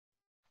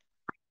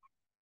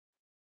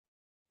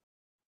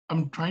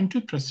I'm trying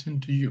to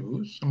present to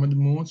you some of the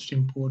most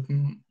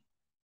important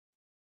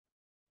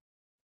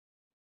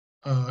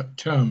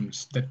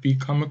terms that we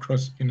come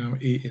across in our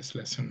AS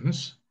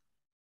lessons.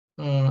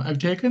 I've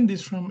taken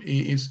this from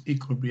AS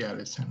equilibria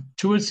lesson.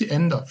 Towards the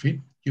end of it,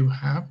 you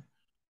have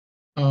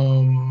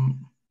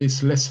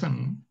this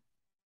lesson,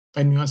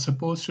 and you are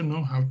supposed to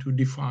know how to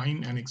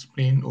define and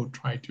explain or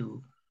try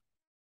to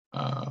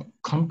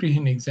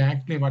comprehend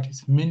exactly what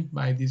is meant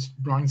by these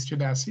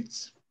BRONSTED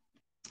acids,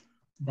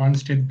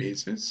 BRONSTED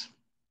bases,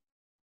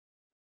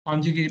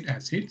 conjugate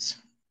acids,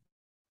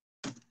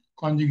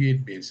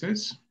 conjugate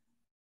bases,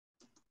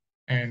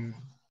 and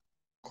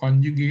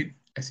conjugate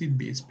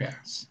acid-base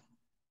pairs.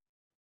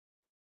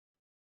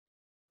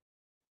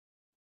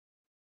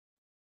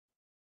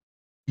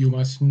 You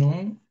must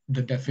know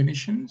the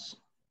definitions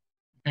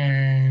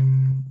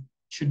and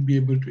should be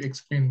able to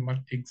explain what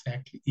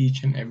exactly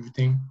each and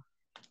everything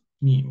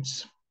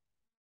means.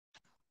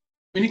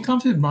 When it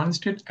comes to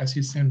Bronsted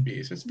acids and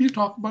bases, we'll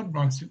talk about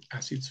Bronsted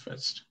acids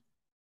first.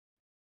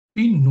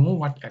 We know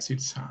what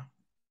acids are.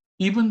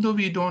 Even though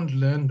we don't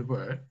learn the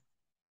word,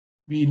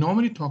 we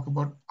normally talk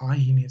about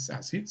arsenous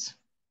acids.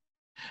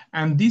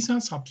 And these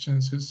are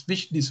substances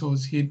which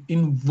dissociate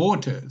in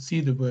water, see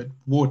the word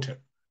water,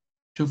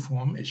 to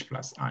form H+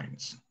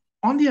 ions.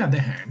 On the other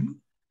hand,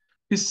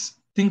 this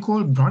thing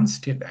called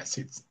Bronsted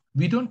acids,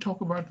 we don't talk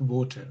about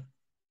water.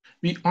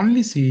 We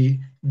only say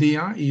they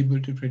are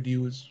able to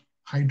produce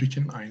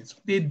hydrogen ions.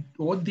 They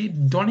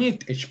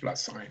donate H+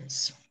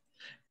 ions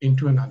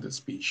into another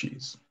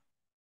species.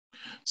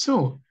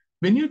 So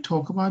when you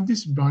talk about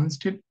this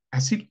Bronsted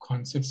acid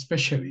concept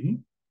especially,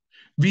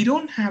 we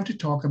don't have to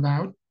talk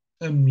about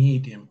a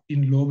medium.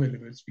 In lower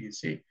levels, we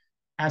say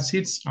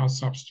acids are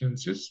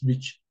substances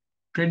which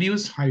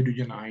produce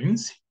hydrogen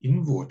ions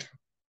in water.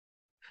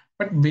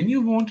 But when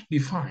you want to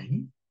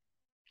define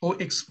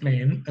or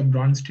explain a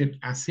Bronsted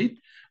acid,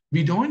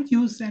 we don't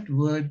use that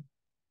word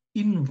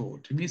in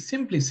water. We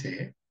simply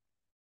say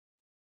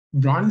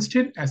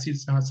Bronsted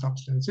acids are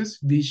substances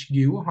which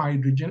give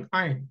hydrogen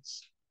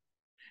ions.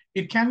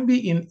 It can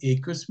be in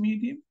aqueous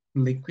medium,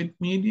 liquid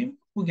medium,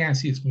 or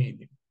gaseous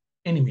medium,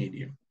 any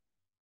medium.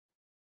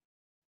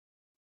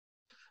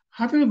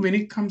 However, when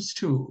it comes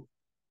to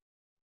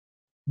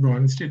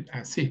Bronsted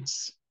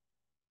acids,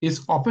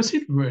 its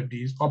opposite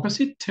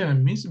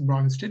term is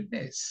Bronsted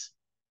base.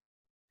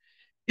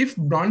 If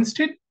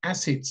Bronsted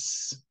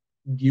acids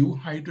give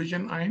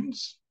hydrogen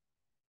ions,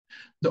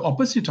 the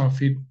opposite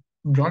of it,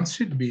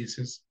 Bronsted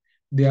bases,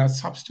 they are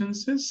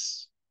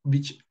substances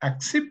which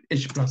accept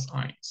H+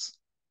 ions.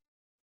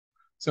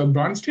 So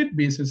Bronsted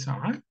bases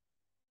are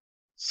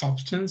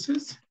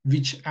substances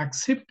which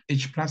accept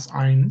H+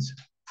 ions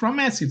from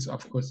acids.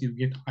 Of course, you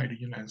get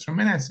hydrogen ions from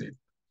an acid.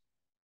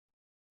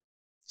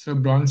 So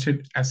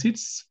Bronsted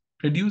acids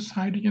produce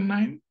hydrogen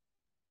ion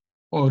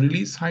or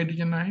release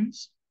hydrogen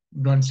ions.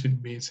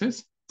 Bronsted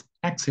bases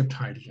accept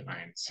hydrogen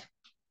ions.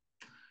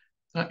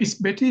 It's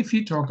better if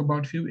we talk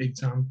about a few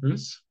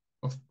examples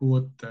of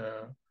both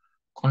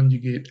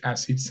conjugate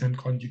acids and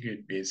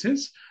conjugate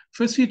bases.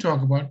 First, we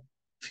talk about a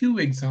few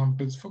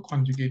examples for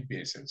conjugate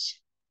bases.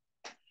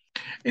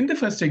 In the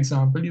first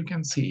example, you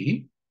can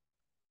see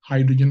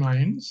hydrogen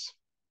ions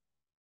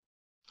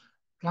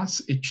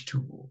plus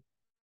H2O,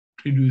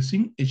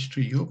 producing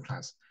H3O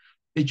plus.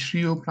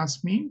 H3O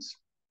plus means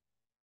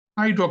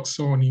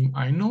hydroxonium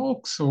ion, no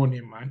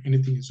oxonium ion,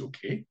 anything is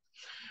okay.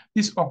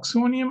 This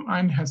oxonium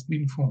ion has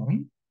been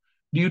formed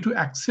due to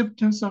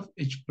acceptance of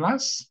H+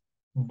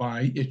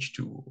 by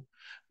H2O.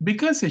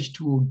 Because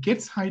H2O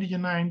gets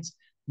hydrogen ions,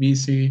 we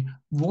say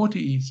water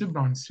is a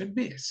Bronsted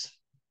base.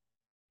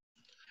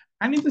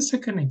 And in the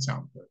second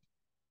example,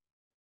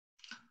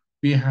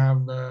 we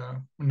have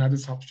another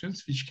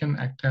substance which can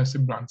act as a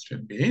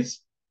Bronsted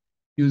base.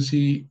 You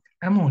see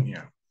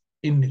ammonia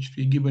in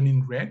H3 given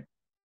in red.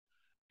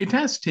 It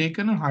has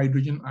taken a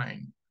hydrogen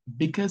ion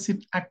because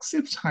it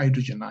accepts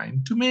hydrogen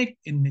ion to make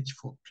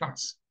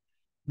NH4+.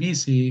 We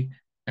say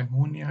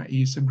ammonia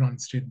is a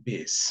Bronsted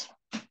base.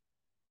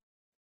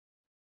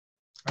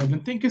 I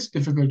don't think it's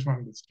difficult to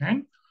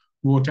understand.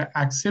 Water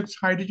accepts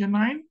hydrogen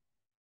ion,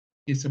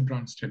 it's a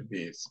Bronsted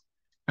base.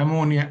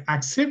 Ammonia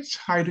accepts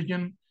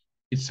hydrogen,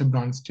 it's a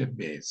Bronsted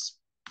base.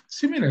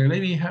 Similarly,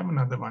 we have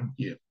another one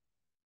here.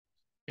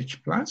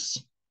 H+ plus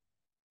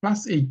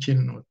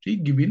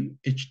HNO3 giving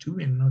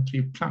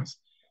H2NO3 plus.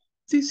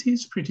 This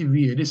is pretty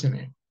weird, isn't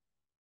it?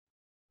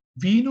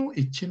 We know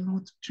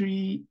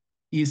HNO3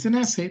 is an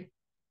acid.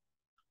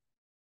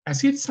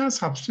 Acids are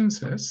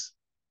substances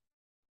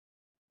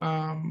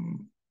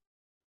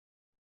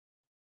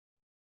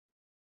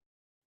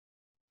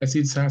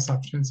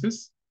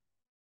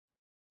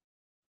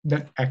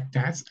that act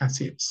as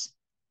acids.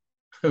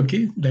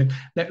 Okay,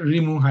 that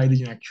remove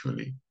hydrogen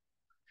actually.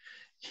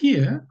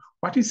 Here,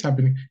 what is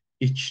happening?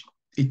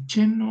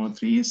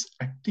 HNO3 is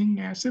acting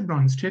as a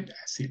Bronsted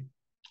acid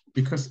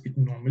because it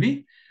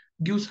normally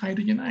gives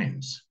hydrogen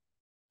ions.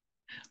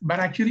 But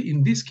actually,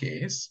 in this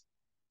case,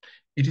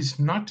 it is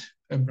not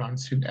a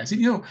Bronsted acid.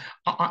 You know,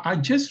 I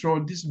just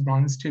wrote this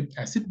Bronsted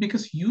acid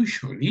because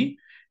usually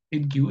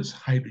it gives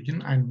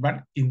hydrogen ion.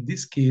 But in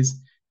this case,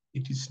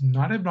 it is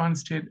not a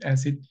Bronsted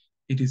acid,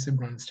 it is a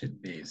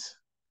Bronsted base.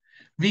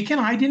 We can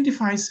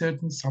identify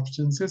certain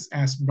substances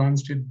as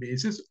Bronsted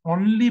bases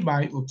only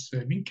by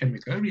observing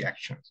chemical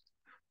reactions.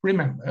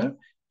 Remember,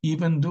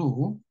 even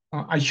though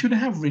I should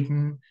have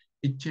written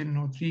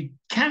HNO3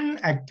 can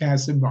act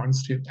as a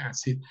Bronsted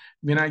acid.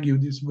 When I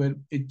give this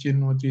word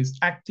HNO3 is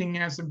acting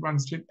as a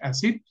Bronsted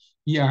acid,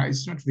 yeah,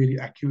 it's not very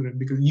accurate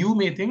because you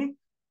may think,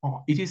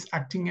 oh, it is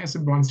acting as a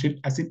Bronsted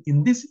acid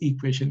in this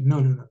equation.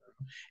 No, no, no,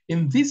 no.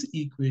 In this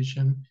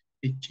equation,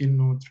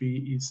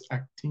 HNO3 is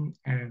acting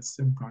as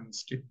a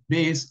Bronsted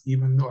base,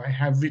 even though I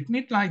have written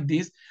it like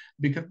this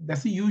because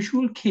that's the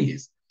usual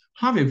case.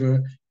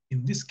 However,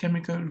 in this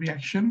chemical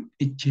reaction,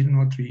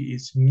 HNO3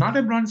 is not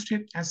a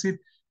Bronsted acid,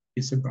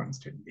 it's a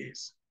Bronsted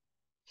base.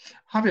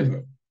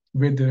 However,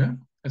 whether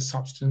a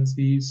substance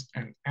is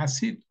an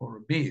acid or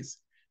a base,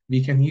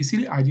 we can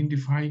easily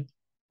identify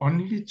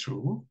only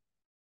through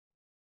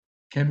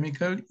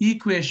chemical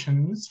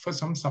equations for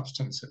some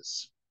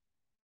substances.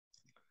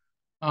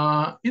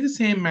 In the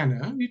same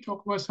manner, we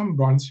talk about some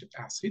Bronsted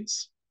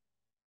acids.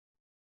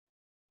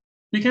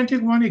 We can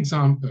take one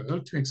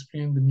example to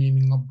explain the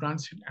meaning of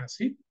Bronsted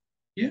acid.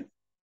 Here,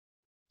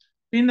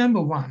 in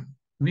number 1,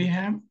 we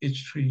have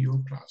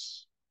H3O+.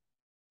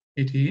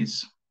 It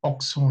is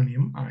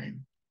oxonium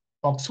ion.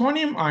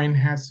 Oxonium ion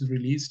has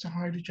released a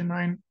hydrogen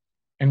ion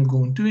and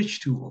gone to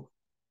H2O.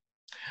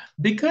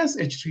 Because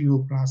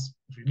H3O+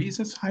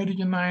 releases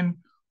hydrogen ion,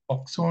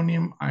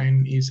 oxonium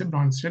ion is a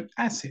Bronsted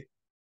acid.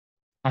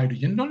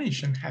 Hydrogen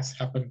donation has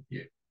happened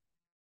here.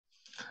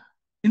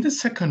 In the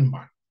second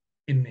one,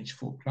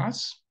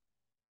 NH4+,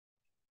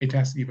 it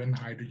has given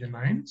hydrogen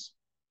ions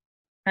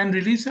and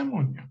released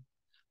ammonia.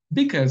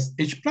 Because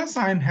H plus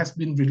ion has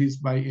been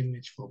released by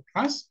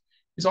NH4+,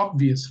 is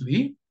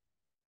obviously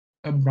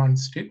a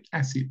Bronsted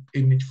acid.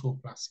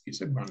 NH4+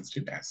 is a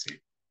Bronsted acid.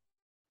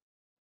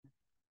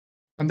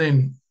 And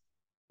then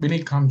when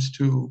it comes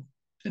to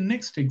the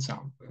next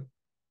example,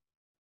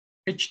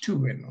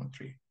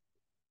 H2NO3.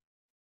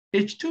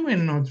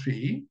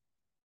 H2NO3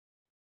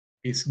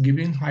 is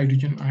giving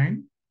hydrogen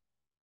ion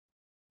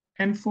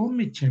and form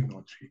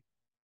HNO3.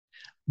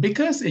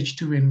 Because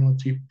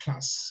H2NO3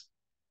 plus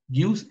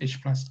gives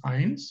H plus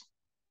ions,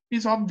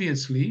 is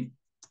obviously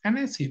an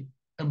acid,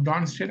 a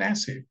Bronsted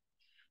acid.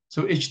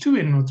 So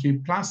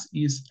H2NO3 plus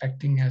is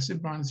acting as a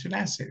Bronsted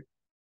acid.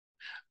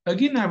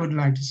 Again, I would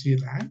like to say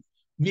that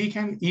we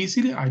can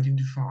easily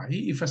identify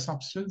if a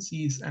substance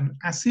is an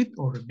acid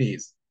or a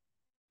base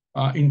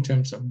in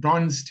terms of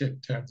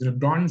Bronsted terms. There are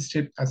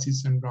Bronsted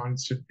acids and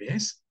Bronsted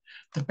base.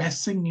 The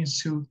best thing is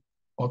to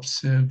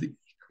observe the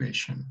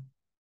equation.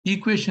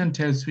 Equation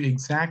tells you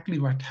exactly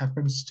what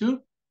happens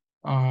to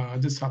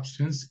the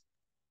substance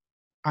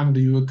under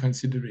your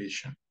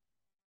consideration.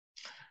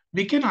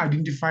 We can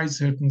identify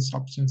certain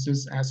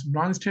substances as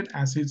Bronsted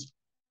acids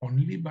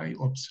only by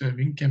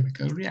observing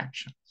chemical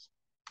reactions.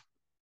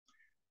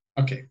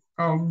 Okay,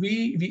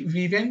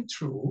 we went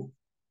through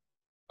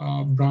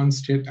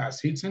Bronsted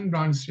acids and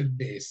Bronsted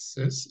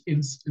bases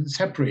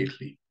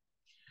separately.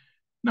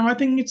 Now, I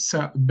think it's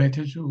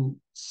better to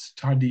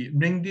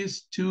bring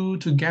these two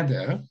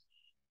together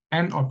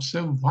and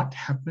observe what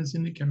happens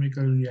in the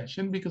chemical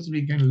reaction because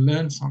we can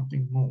learn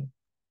something more.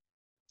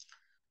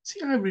 See,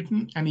 I've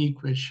written an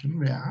equation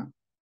where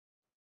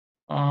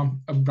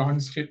a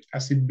Bronsted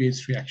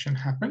acid-base reaction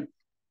happened.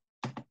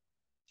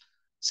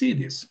 See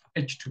this,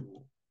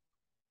 H2O.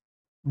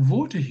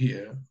 Water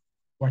here,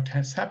 what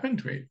has happened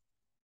to it?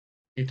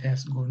 It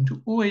has gone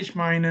to OH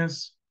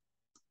minus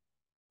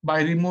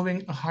by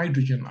removing a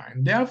hydrogen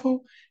ion.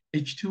 Therefore,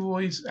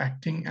 H2O is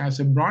acting as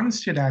a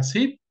Bronsted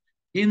acid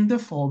in the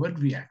forward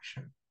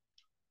reaction.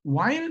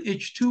 While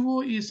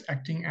H2O is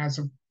acting as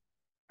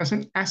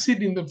an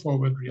acid in the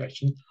forward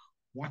reaction,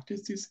 what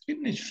does this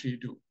NH3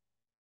 do?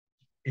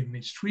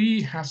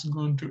 NH3 has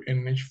gone to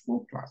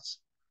NH4+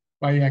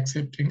 by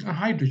accepting a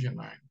hydrogen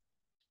ion.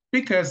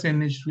 Because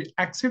NH3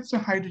 accepts a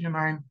hydrogen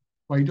ion,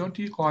 why don't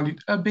you call it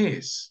a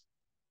base?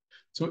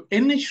 So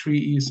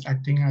NH3 is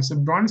acting as a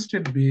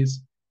Bronsted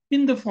base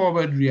in the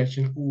forward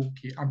reaction.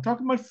 Okay, I'm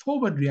talking about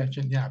forward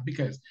reaction, yeah,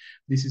 because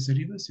this is a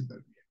reversible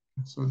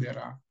reaction. So there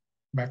are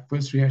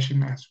backwards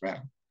reaction as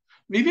well.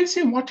 We will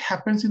see what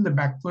happens in the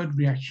backward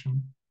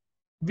reaction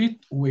with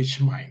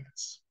OH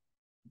minus.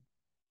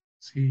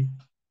 See,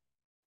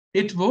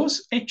 it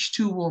was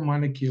H2O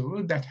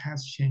molecule that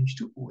has changed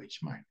to OH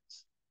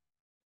minus.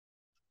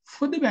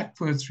 For the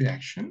backwards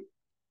reaction,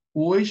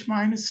 OH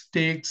minus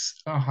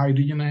takes a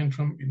hydrogen ion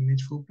from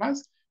NH4+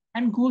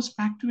 and goes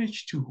back to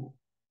H2O.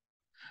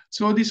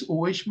 So this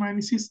OH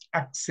minus is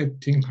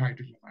accepting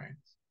hydrogen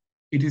ions.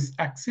 It is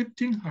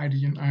accepting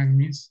hydrogen ion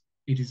means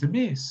it is a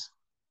base.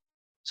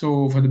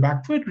 So for the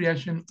backward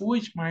reaction,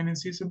 OH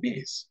minus is a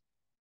base.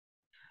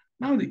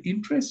 Now the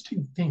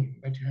interesting thing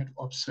that you have to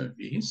observe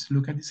is,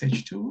 look at this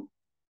H2O.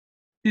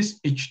 This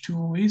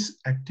H2O is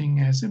acting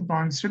as a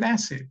Bronsted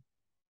acid.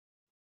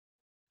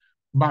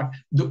 But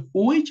the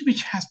OH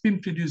which has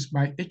been produced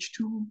by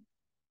H2O,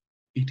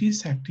 it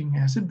is acting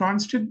as a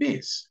Bronsted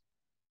base.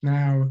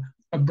 Now,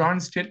 a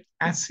Bronsted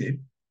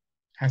acid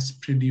has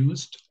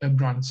produced a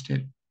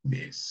Bronsted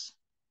base.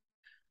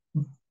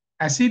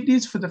 Acid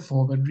is for the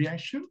forward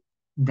reaction.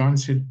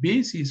 Bronsted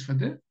base is for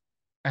the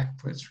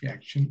backwards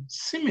reaction.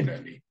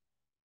 Similarly,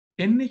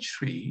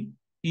 NH3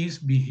 is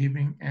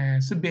behaving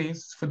as a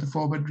base for the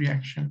forward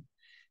reaction.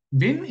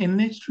 When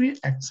NH3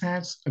 acts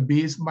as a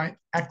base by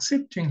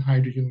accepting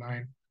hydrogen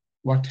ion,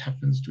 what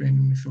happens to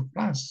NH4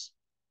 plus?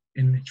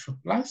 NH4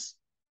 plus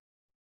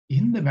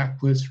in the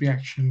backwards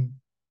reaction,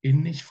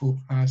 NH4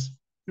 plus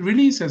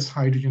releases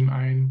hydrogen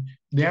ion,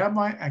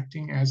 thereby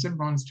acting as a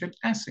Bronsted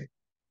acid.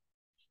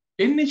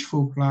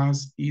 NH4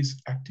 plus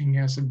is acting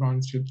as a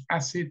Bronsted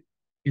acid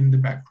in the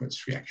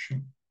backwards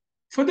reaction.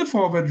 For the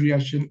forward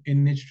reaction,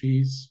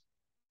 NH3 is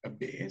a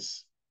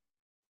base.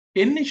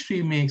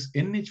 NH3 makes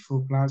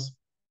NH4 plus.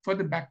 For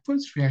the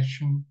backwards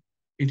reaction,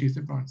 it is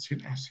a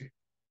Bronsted acid.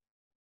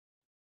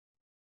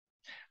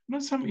 Now,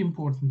 some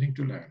important thing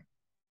to learn.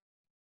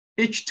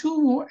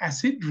 H2O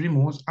acid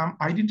removes, I'm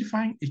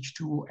identifying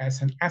H2O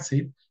as an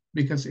acid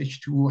because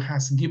H2O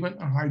has given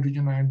a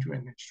hydrogen ion to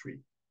NH3.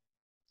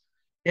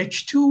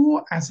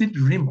 H2O acid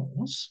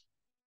removes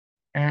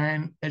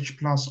an H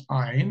plus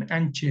ion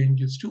and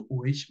changes to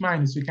OH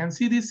minus. You can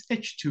see this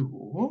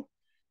H2O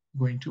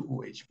going to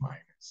OH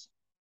minus.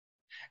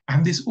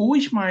 And this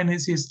OH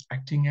minus is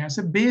acting as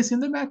a base in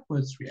the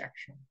backwards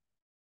reaction.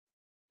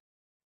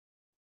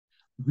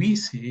 We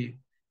say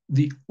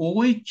the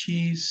OH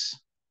is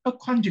a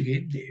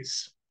conjugate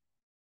base.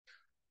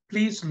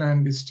 Please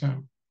learn this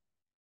term.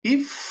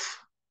 If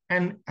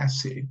an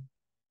acid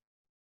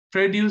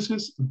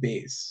produces a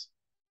base,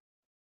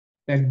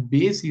 that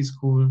base is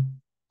called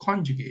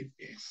conjugate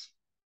base.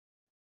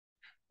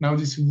 Now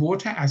this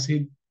water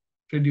acid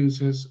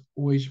produces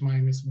OH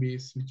minus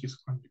base, which is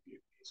conjugate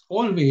base.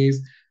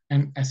 Always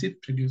an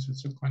acid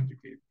produces a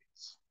conjugate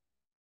base.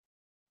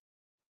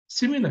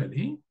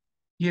 Similarly,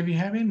 here we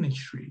have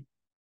NH3.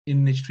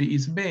 NH3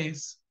 is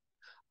base.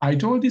 I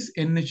told this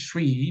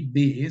NH3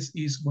 base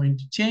is going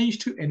to change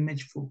to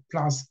NH4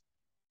 plus.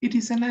 It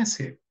is an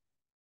acid.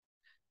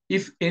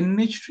 If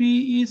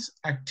NH3 is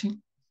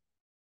acting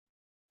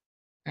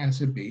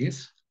as a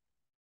base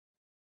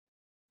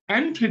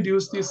and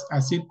produce this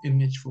acid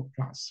NH4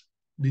 plus,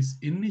 this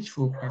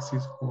NH4 plus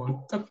is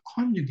called a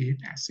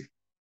conjugate acid.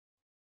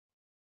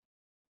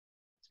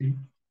 See,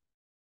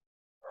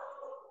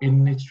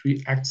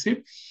 NH3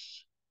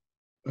 accepts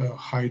a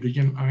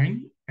hydrogen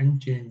ion and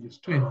changes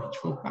to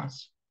NH4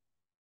 plus.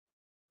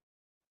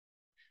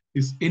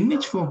 This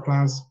NH4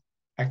 plus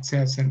acts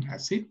as an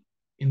acid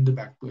in the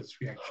backwards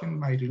reaction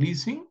by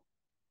releasing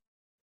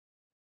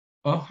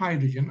a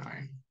hydrogen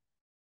ion.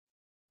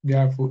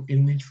 Therefore,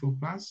 NH4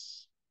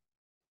 plus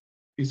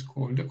is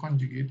called a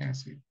conjugate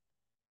acid.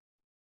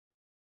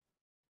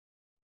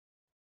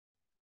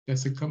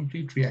 That's a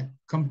complete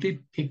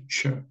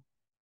picture.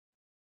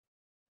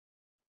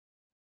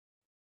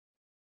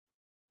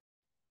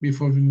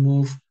 Before we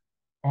move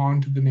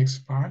on to the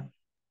next part,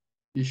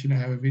 you should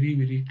have a very,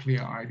 very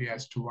clear idea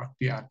as to what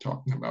we are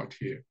talking about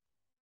here.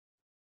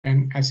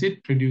 An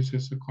acid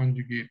produces a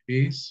conjugate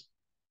base.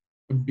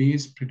 A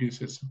base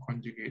produces a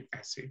conjugate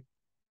acid.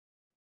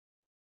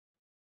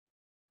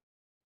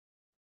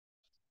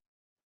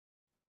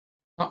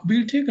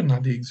 We'll take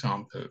another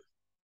example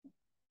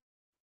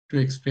to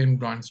explain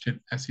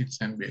Bronsted acids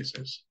and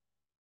bases.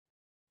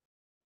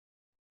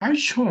 I've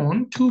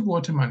shown two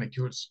water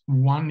molecules.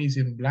 One is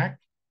in black,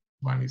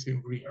 one is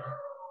in green.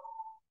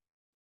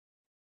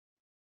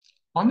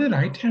 On the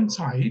right-hand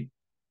side,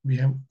 we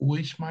have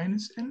OH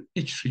minus and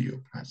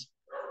H3O plus.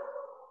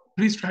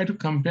 Please try to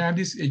compare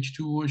this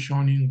H2O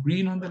shown in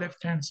green on the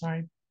left-hand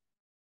side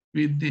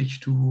with the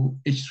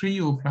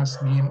H3O plus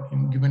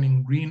given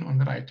in green on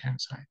the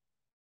right-hand side.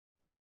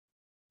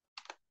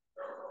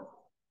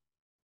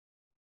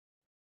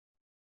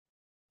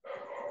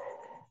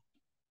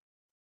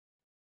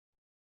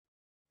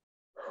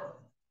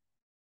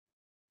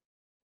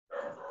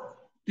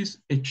 This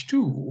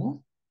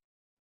H2O,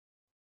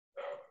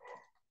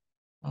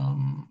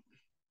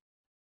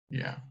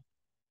 yeah.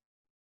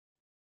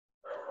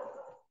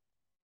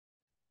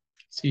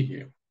 See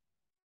here.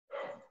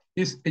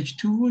 This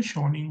H2O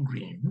shown in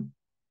green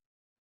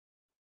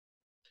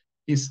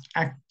is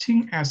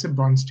acting as a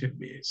Bronsted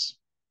base.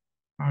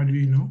 How do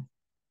we know?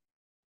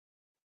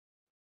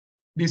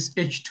 This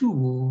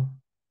H2O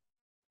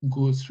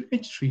goes to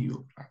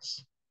H3O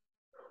plus.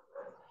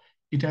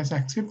 It has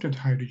accepted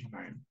hydrogen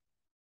ion.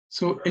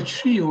 So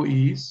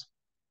H3O is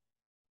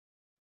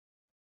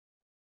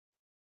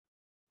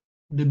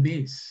the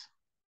base.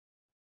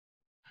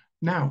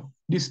 Now,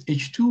 this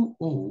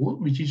H2O,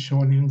 which is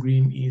shown in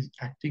green, is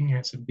acting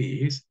as a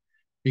base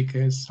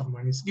because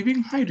someone is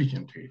giving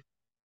hydrogen to it.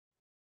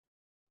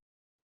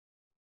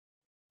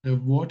 The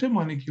water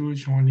molecule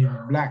shown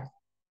in black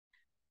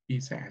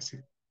is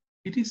acid.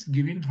 It is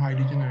giving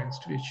hydrogen ions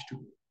to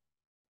H2O.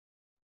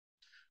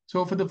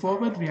 So for the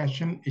forward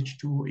reaction,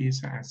 H2O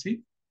is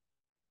acid,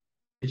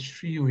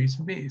 H3O is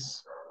a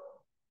base.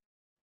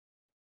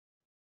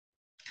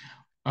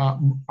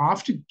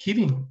 After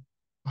giving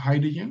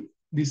hydrogen,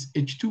 this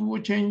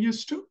H2O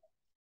changes to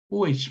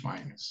OH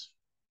minus.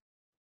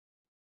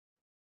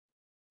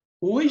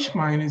 OH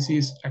minus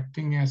is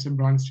acting as a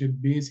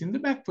Bronsted base in the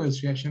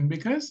backwards reaction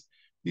because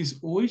this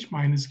OH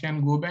minus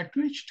can go back to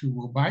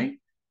H2O by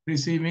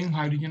receiving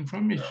hydrogen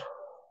from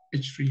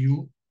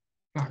H3O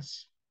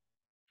plus.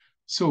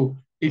 So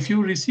if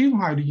you receive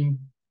hydrogen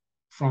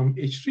from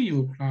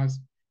H3O plus,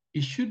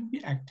 it should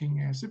be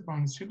acting as a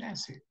Bronsted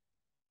acid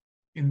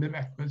in the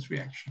backwards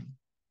reaction.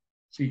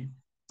 See,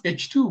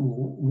 H2O,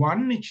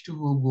 one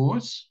H2O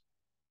goes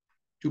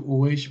to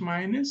OH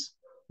minus,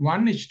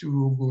 one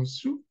H2O goes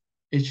to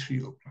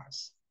H3O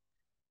plus.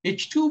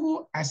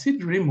 H2O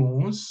acid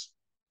removes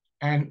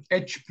an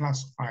H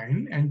plus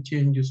ion and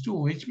changes to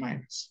OH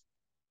minus.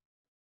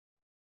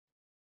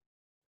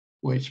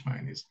 OH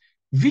minus,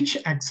 which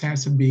acts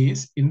as a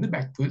base in the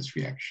backwards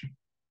reaction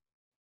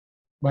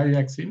by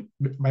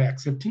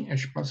accepting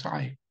H plus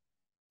ion.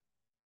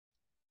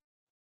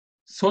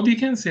 So we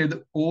can say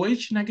the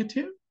OH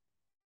negative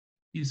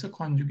is a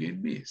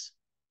conjugate base.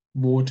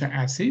 Water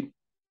acid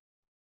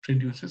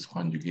produces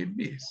conjugate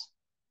base.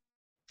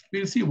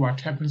 We'll see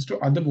what happens to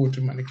other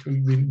water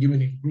molecules when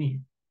given in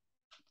green.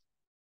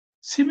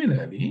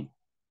 Similarly,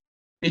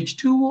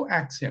 H2O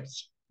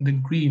accepts the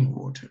green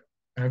water.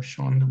 I have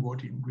shown the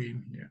water in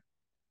green here.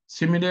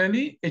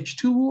 Similarly,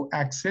 H2O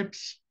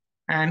accepts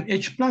an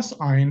H plus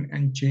ion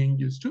and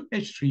changes to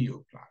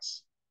H3O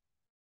plus,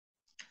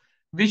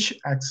 which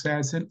acts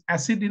as an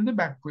acid in the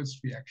backwards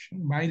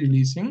reaction by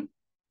releasing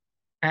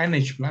an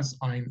H plus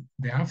ion.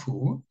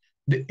 Therefore,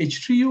 the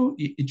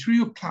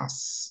H3O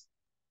plus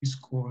is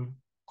called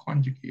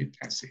conjugate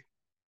acid.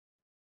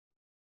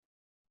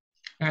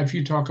 Now, if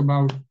you talk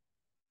about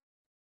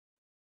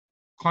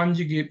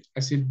conjugate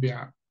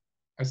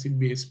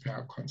acid-base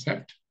pair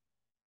concept,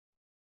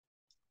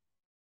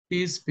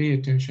 please pay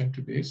attention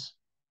to this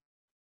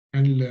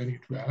and learn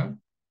it well.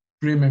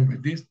 Remember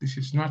this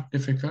is not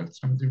difficult,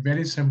 something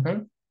very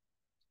simple.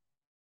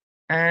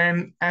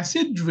 An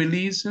acid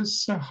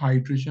releases a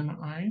hydrogen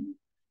ion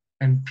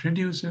and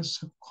produces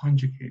a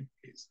conjugate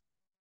base.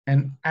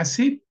 An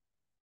acid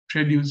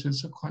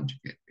produces a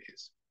conjugate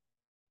base.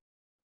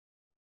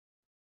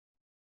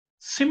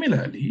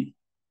 Similarly,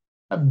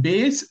 a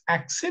base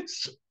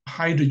accepts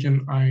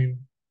hydrogen ion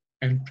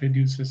and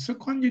produces a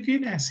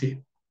conjugate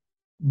acid.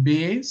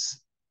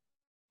 Base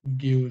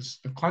gives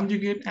a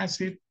conjugate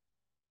acid,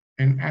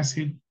 and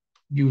acid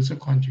gives a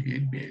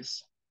conjugate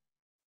base.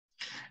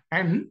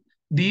 And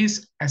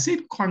these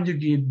acid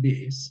conjugate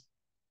base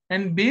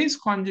and base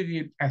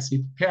conjugate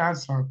acid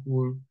pairs are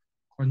called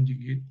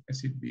conjugate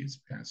acid base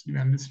pairs. Do you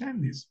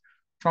understand this?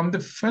 From the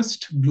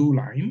first blue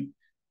line,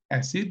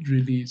 acid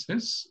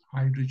releases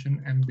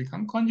hydrogen and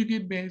become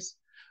conjugate base.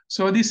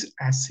 So this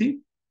acid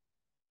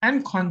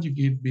and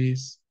conjugate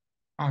base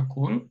are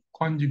called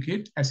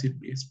conjugate acid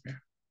base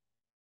pair.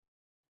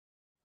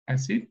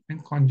 Acid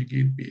and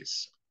conjugate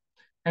base.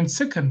 And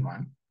second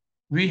one,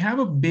 we have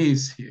a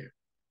base here.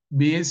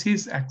 Base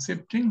is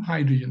accepting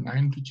hydrogen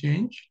ion to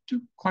change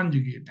to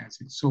conjugate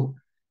acid. So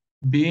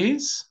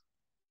base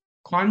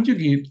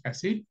conjugate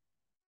acid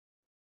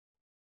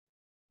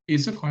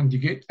is a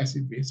conjugate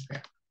acid base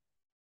pair.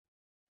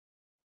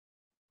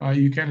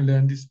 You can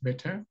learn this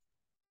better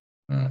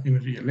in a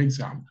real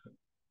example.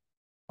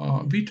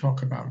 We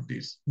talk about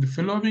this. The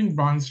following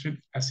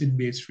Bronsted acid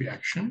base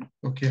reaction,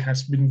 okay,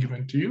 has been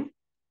given to you.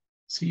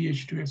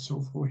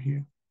 CH2SO4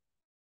 here.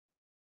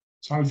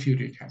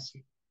 Sulfuric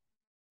acid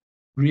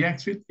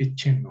reacts with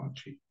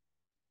HNO3.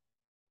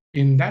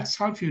 In that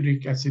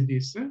sulfuric acid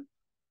is a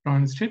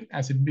Bronsted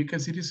acid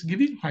because it is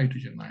giving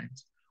hydrogen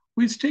ions.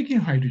 Who is taking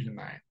hydrogen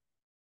ion?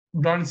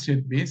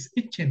 Bronsted base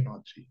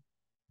HNO3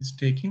 is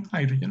taking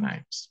hydrogen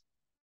ions.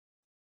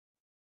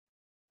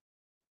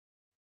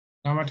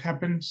 Now what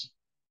happens?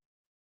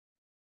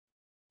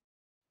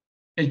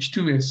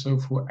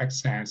 H2SO4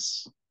 acts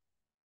as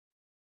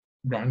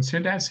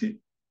Bronsted acid.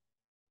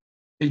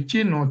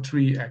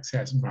 HNO3 acts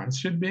as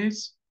Bronsted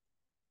base,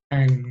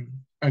 and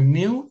a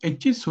new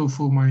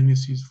HSO4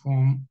 minus is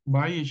formed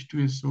by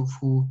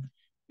H2SO4.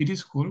 It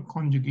is called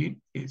conjugate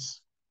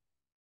base.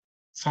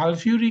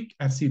 Sulfuric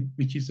acid,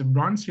 which is a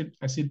Bronsted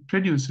acid,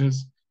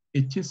 produces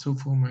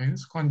HSO4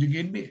 minus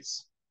conjugate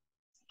base.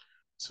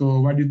 So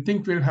what do you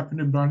think will happen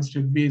to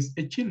Bronsted base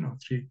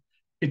HNO3?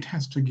 It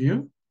has to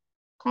give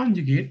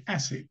conjugate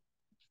acid.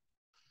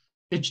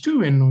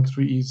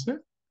 H2NO3 is a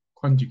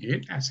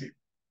conjugate acid.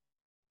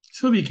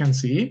 So we can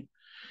say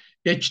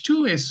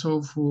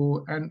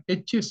H2SO4 and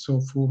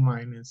HSO4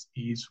 minus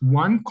is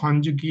one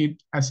conjugate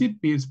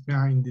acid-base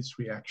pair in this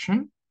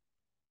reaction.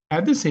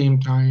 At the same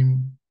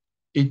time,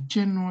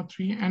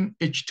 HNO3 and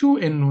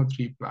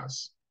H2NO3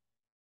 plus,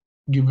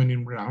 given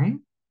in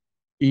brown,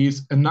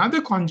 is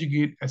another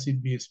conjugate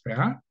acid-base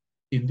pair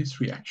in this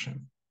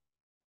reaction.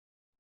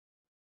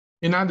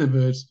 In other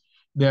words,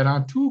 there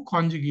are two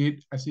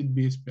conjugate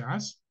acid-base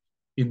pairs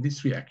in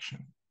this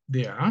reaction.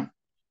 They are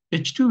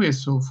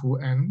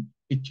H2SO4 and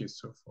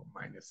HSO4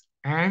 minus,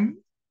 and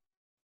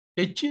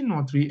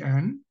HNO3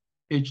 and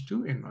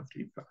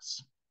H2NO3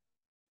 plus.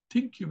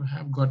 think you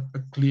have got a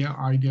clear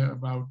idea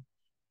about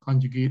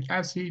conjugate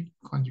acid,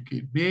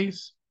 conjugate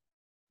base,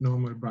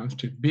 normal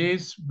Bronsted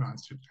base,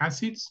 Bronsted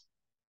acids.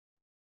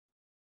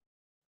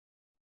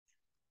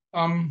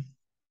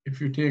 If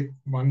you take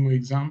one more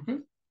example,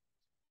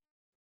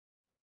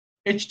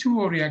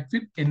 H2O react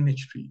with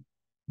NH3,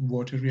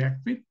 water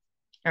react with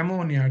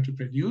ammonia to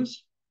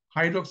produce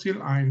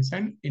hydroxyl ions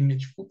and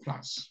NH4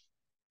 plus.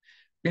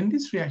 When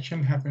this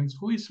reaction happens,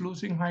 who is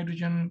losing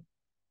hydrogen?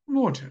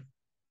 Water.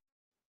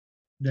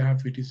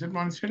 Therefore, it is a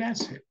Bronsted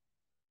acid.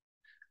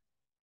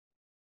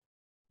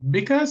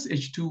 Because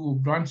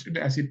H2O Bronsted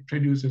acid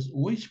produces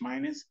OH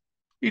minus,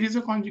 it is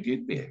a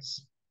conjugate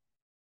base.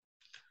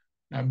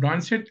 Now,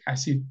 Bronsted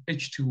acid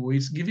H2O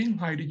is giving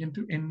hydrogen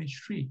to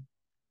NH3.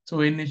 So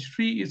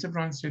NH3 is a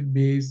Bronsted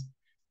base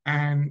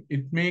and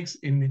it makes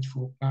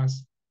NH4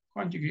 plus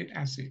conjugate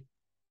acid.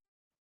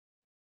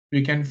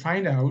 We can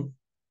find out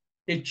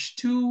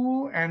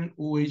H2O and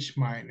OH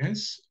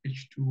minus,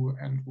 H2O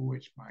and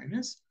OH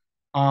minus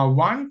are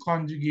one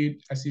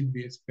conjugate acid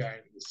base pair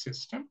in the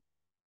system.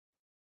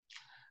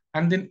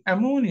 And then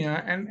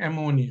ammonia and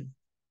ammonium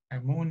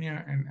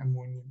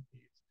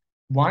is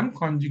one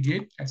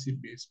conjugate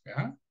acid base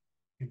pair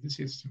in the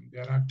system.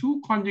 There are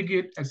two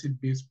conjugate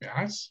acid base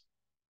pairs.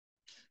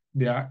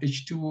 They are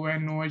H2O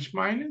and OH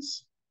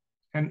minus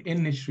and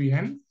NH3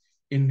 and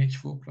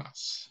NH4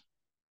 plus.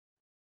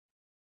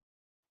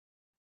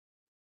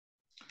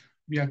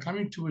 We are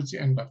coming towards the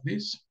end of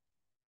this.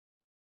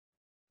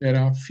 There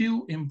are a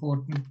few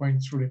important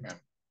points to remember.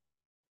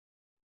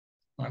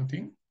 One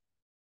thing,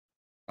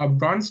 a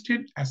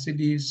Bronsted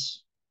acid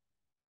is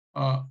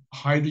a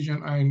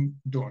hydrogen ion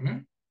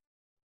donor.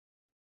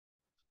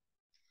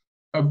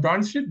 A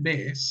Bronsted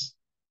base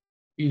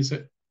is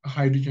a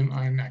hydrogen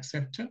ion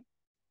acceptor.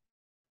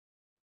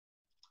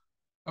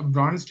 A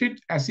Bronsted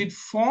acid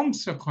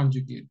forms a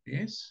conjugate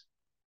base.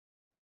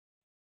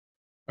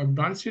 A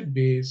Bronsted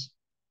base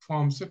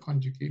forms a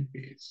conjugate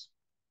base.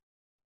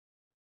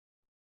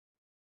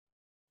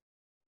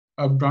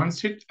 A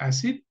Bronsted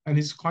acid and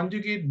its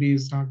conjugate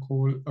base are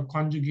called a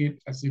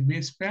conjugate acid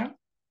base pair.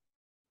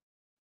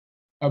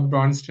 A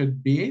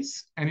Bronsted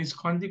base and its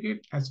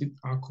conjugate acid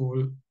are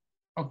called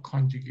a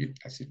conjugate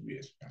acid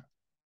base pair.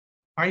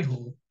 I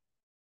hope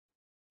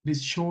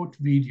this short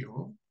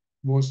video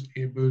was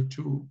able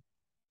to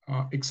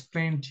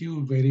explain to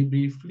you very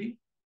briefly,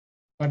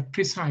 but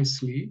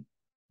precisely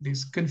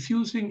this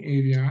confusing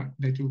area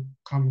that you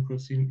come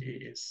across in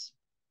AS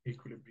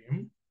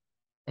equilibrium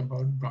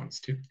about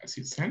Bronsted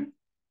acids and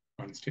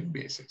Bronsted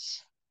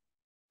bases.